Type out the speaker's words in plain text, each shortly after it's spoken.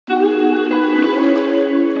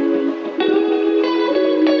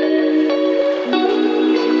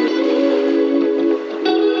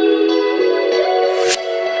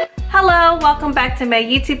welcome back to my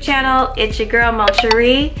YouTube channel. It's your girl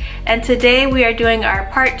Cherie, and today we are doing our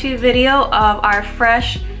part 2 video of our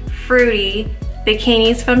fresh fruity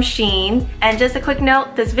bikinis from SHEIN. And just a quick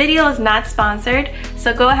note, this video is not sponsored,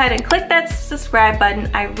 so go ahead and click that subscribe button.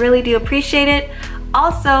 I really do appreciate it.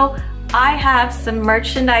 Also, I have some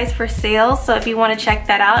merchandise for sale, so if you want to check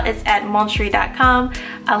that out, it's at Moncherie.com.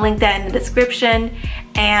 I'll link that in the description.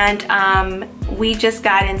 And we just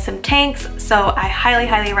got in some tanks, so I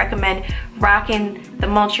highly recommend rocking the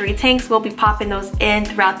Moncherie tanks. We'll be popping those in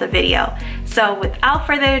throughout the video. So without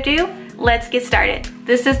further ado, let's get started.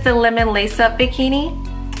 This is the lemon lace-up bikini,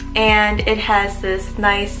 and it has this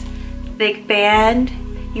nice thick band.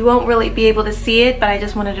 You won't really be able to see it, but I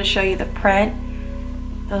just wanted to show you the print.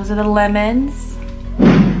 Those are the lemons,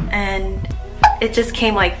 and it just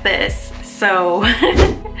came like this, so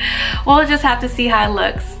we'll just have to see how it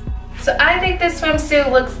looks. So I think this swimsuit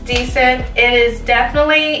looks decent. It is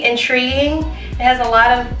definitely intriguing. It has a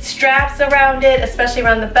lot of straps around it, especially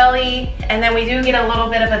around the belly, and then we do get a little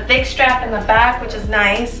bit of a thick strap in the back, which is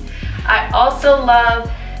nice. I also love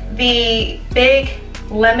the big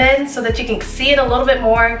lemon so that you can see it a little bit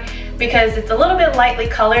more, because it's a little bit lightly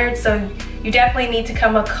colored, so you definitely need to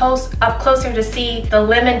come up closer to see the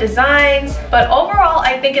lemon designs. But overall,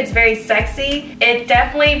 I think it's very sexy. It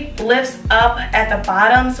definitely lifts up at the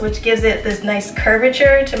bottoms, which gives it this nice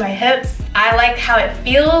curvature to my hips. I like how it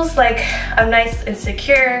feels, like I'm nice and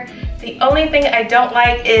secure. The only thing I don't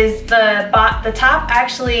like is the top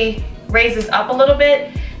actually raises up a little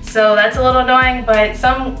bit. So that's a little annoying, but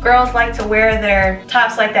some girls like to wear their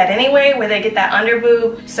tops like that anyway, where they get that under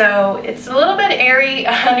boob. So it's a little bit airy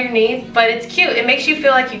underneath, but it's cute. It makes you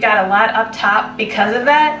feel like you got a lot up top because of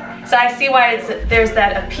that. So I see why there's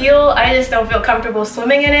that appeal. I just don't feel comfortable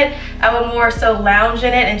swimming in it. I would more so lounge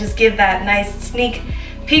in it and just give that nice sneak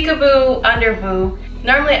peekaboo under boob.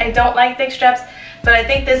 Normally I don't like thick straps, but I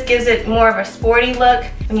think this gives it more of a sporty look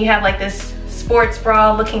when you have like this sports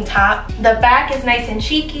bra looking top. The back is nice and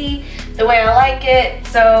cheeky, the way I like it.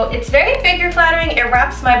 So it's very figure flattering. It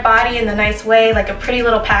wraps my body in the nice way, like a pretty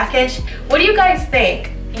little package. What do you guys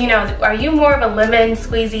think? You know, are you more of a lemon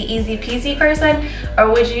squeezy, easy peasy person,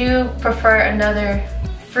 or would you prefer another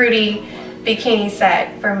fruity bikini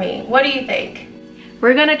set for me? What do you think?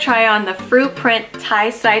 We're gonna try on the fruit print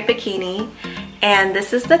tie side bikini. And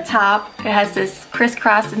this is the top. It has this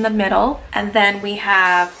crisscross in the middle. And then we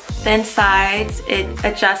have thin sides. It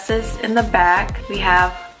adjusts in the back. We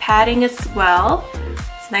have padding as well.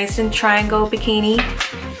 It's nice and triangle bikini.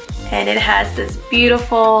 And it has this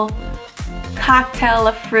beautiful cocktail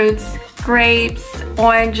of fruits, grapes,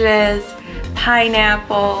 oranges,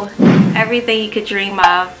 pineapple, everything you could dream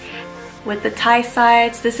of. With the tie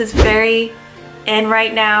sides, this is very in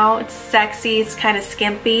right now. It's sexy, it's kind of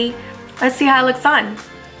skimpy. Let's see how it looks on.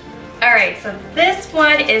 Alright, so this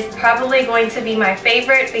one is probably going to be my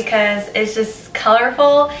favorite because it's just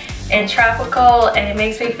colorful and tropical, and it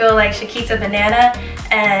makes me feel like Chiquita Banana,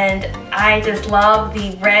 and I just love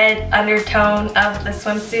the red undertone of the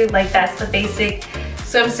swimsuit. Like, that's the basic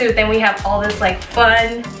swimsuit. Then we have all this like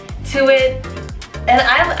fun to it, and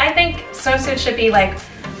I think swimsuits should be like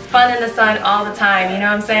fun in the sun all the time, you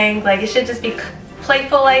know what I'm saying? Like, it should just be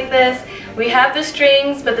playful like this. We have the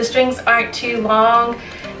strings, but the strings aren't too long,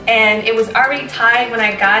 and it was already tied when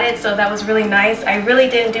I got it, so that was really nice. I really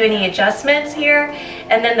didn't do any adjustments here,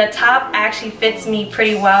 and then the top actually fits me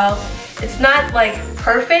pretty well. It's not like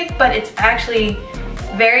perfect, but it's actually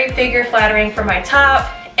very figure flattering for my top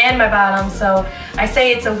and my bottom, so I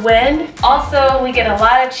say it's a win. Also, we get a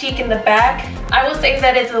lot of cheek in the back. I will say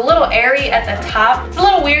that it's a little airy at the top. It's a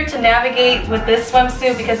little weird to navigate with this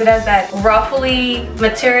swimsuit because it has that ruffly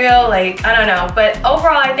material, like, I don't know. But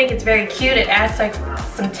overall, I think it's very cute. It adds like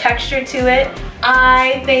some texture to it.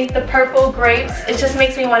 I think the purple grapes, it just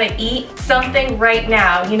makes me want to eat something right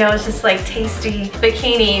now. You know, it's just like tasty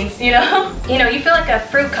bikinis, you know? You know, you feel like a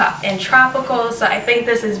fruit cup and tropical, so I think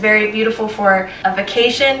this is very beautiful for a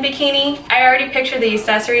vacation bikini. I already pictured the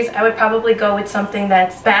accessories. I would probably go with something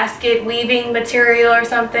that's basket weaving material or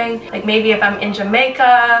something. Like maybe if I'm in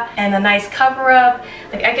Jamaica and a nice cover up,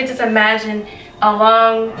 like I could just imagine a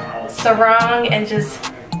long sarong and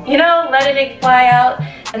just, you know, letting it fly out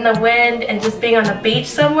in the wind and just being on the beach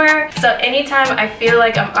somewhere. So anytime I feel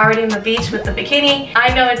like I'm already in the beach with the bikini,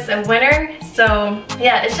 I know it's a winner. So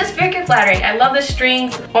yeah, it's just figure flattering. I love the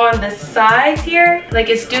strings on the sides here. Like,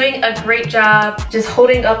 it's doing a great job just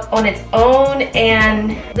holding up on its own.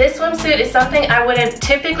 And this swimsuit is something I wouldn't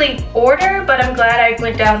typically order, but I'm glad I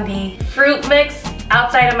went down the fruit mix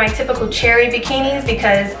outside of my typical cherry bikinis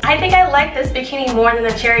because I think I like this bikini more than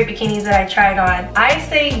the cherry bikinis that I tried on. I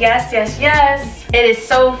say yes, yes, yes. It is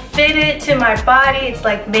so fitted to my body. It's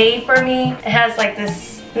like made for me. It has like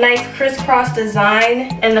this nice crisscross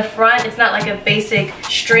design in the front. It's not like a basic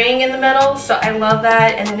string in the middle, so I love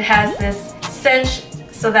that. And it has this cinch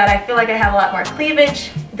so that I feel like I have a lot more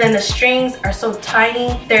cleavage. Then the strings are so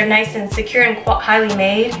tiny. They're nice and secure and highly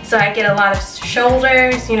made. So I get a lot of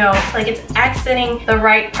shoulders, you know, like it's accenting the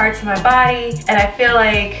right parts of my body. And I feel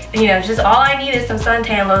like, you know, just all I need is some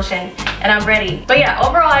suntan lotion and I'm ready. But yeah,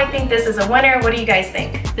 overall I think this is a winner. What do you guys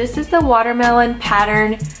think? This is the watermelon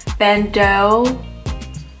pattern bandeau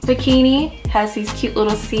bikini. Has these cute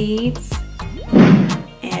little seeds.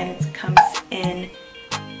 And it comes in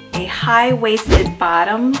a high-waisted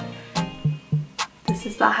bottom. This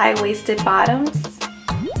is the high-waisted bottoms.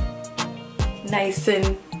 Nice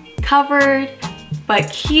and covered,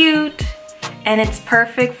 but cute. And it's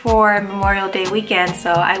perfect for Memorial Day weekend,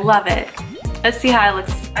 so I love it. Let's see how it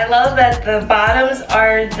looks. I love that the bottoms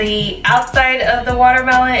are the outside of the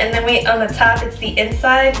watermelon and then on the top it's the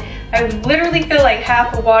inside. I literally feel like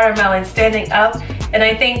half a watermelon standing up, and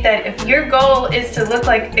I think that if your goal is to look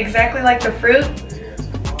like exactly like the fruit,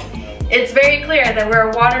 it's very clear that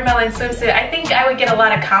we're a watermelon swimsuit. I think I would get a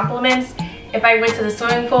lot of compliments if I went to the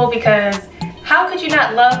swimming pool because how could you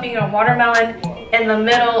not love being a watermelon in the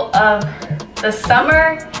middle of the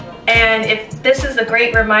summer? And if this is a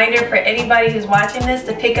great reminder for anybody who's watching this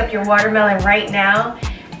to pick up your watermelon right now.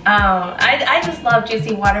 I just love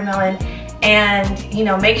juicy watermelon, and you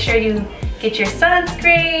know, make sure you get your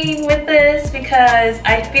sunscreen with this because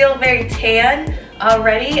I feel very tan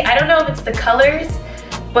already. I don't know if it's the colors,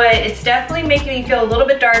 but it's definitely making me feel a little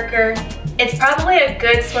bit darker. It's probably a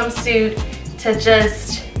good swimsuit to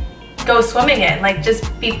just go swimming in, like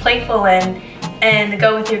just be playful and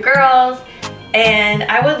go with your girls. And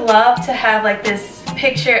I would love to have like this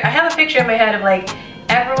picture. I have a picture in my head of like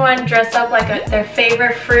everyone dressed up like their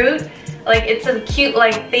favorite fruit. Like it's a cute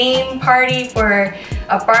like theme party for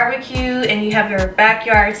a barbecue and you have your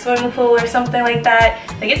backyard swimming pool or something like that.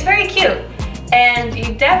 Like it's very cute. And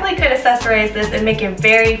you definitely could accessorize this and make it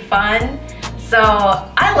very fun. So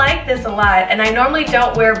I like this a lot, and I normally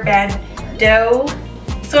don't wear bandeau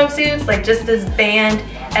swimsuits, like just this band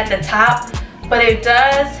at the top, but it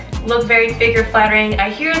does look very figure flattering. I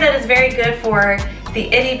hear that it's very good for the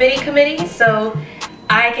itty bitty committee, so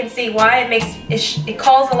I can see why it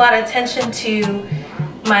calls a lot of attention to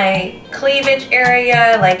my cleavage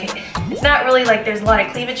area. Like it's not really like there's a lot of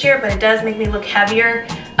cleavage here, but it does make me look heavier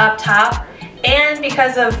up top. And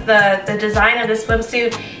because of the design of the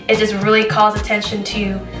swimsuit, it just really calls attention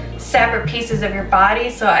to separate pieces of your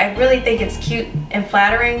body. So I really think it's cute and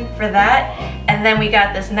flattering for that. And then we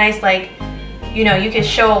got this nice, like, you know, you can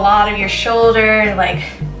show a lot of your shoulder, like,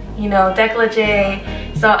 you know,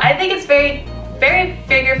 décolleté. So I think it's very, very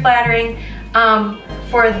figure flattering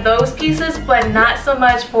for those pieces, but not so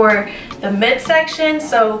much for the midsection.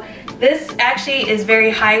 So this actually is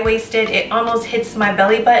very high-waisted. It almost hits my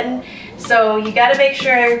belly button. So you gotta make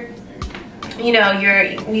sure, you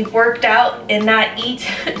know, we've worked out and not eat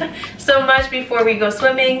so much before we go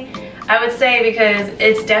swimming, I would say, because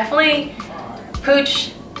it's definitely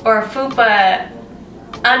pooch or fupa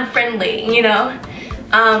unfriendly, you know.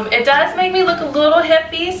 It does make me look a little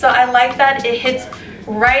hippie, so I like that it hits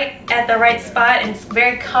right at the right spot and it's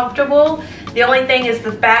very comfortable. The only thing is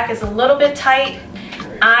the back is a little bit tight.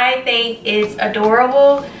 I think it's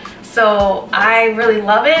adorable. So I really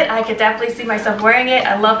love it. I could definitely see myself wearing it.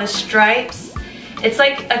 I love the stripes. It's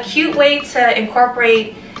like a cute way to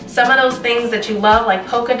incorporate some of those things that you love, like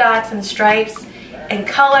polka dots and stripes and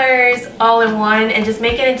colors all in one, and just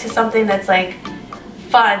make it into something that's like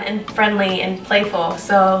fun and friendly and playful.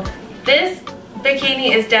 So this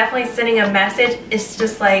bikini is definitely sending a message. It's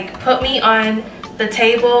just like, put me on the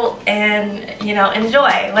table and, you know,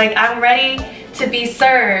 enjoy. Like I'm ready to be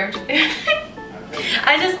served.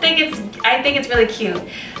 I think it's really cute.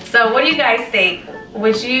 So what do you guys think?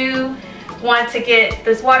 Would you want to get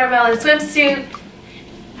this watermelon swimsuit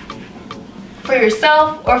for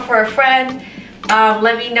yourself or for a friend?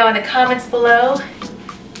 Let me know in the comments below.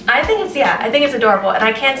 I think it's adorable, and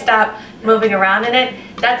I can't stop moving around in it.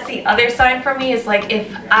 That's the other sign for me, is like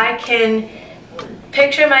if I can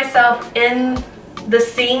picture myself in the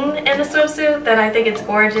scene in the swimsuit, then I think it's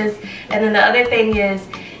gorgeous. And then the other thing is,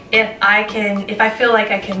 if I feel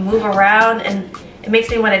like I can move around and it makes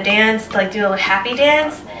me want to dance, like do a little happy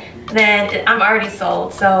dance, then I'm already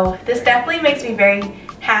sold. So this definitely makes me very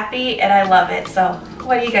happy and I love it. So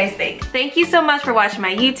What do you guys think? Thank you so much for watching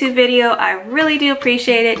my YouTube video. I really do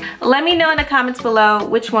appreciate it. Let me know in the comments below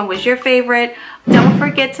which one was your favorite. Don't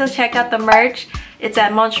forget to check out the merch. It's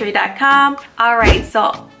at moncherie.com. Alright,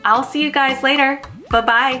 so I'll see you guys later.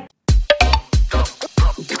 Bye-bye.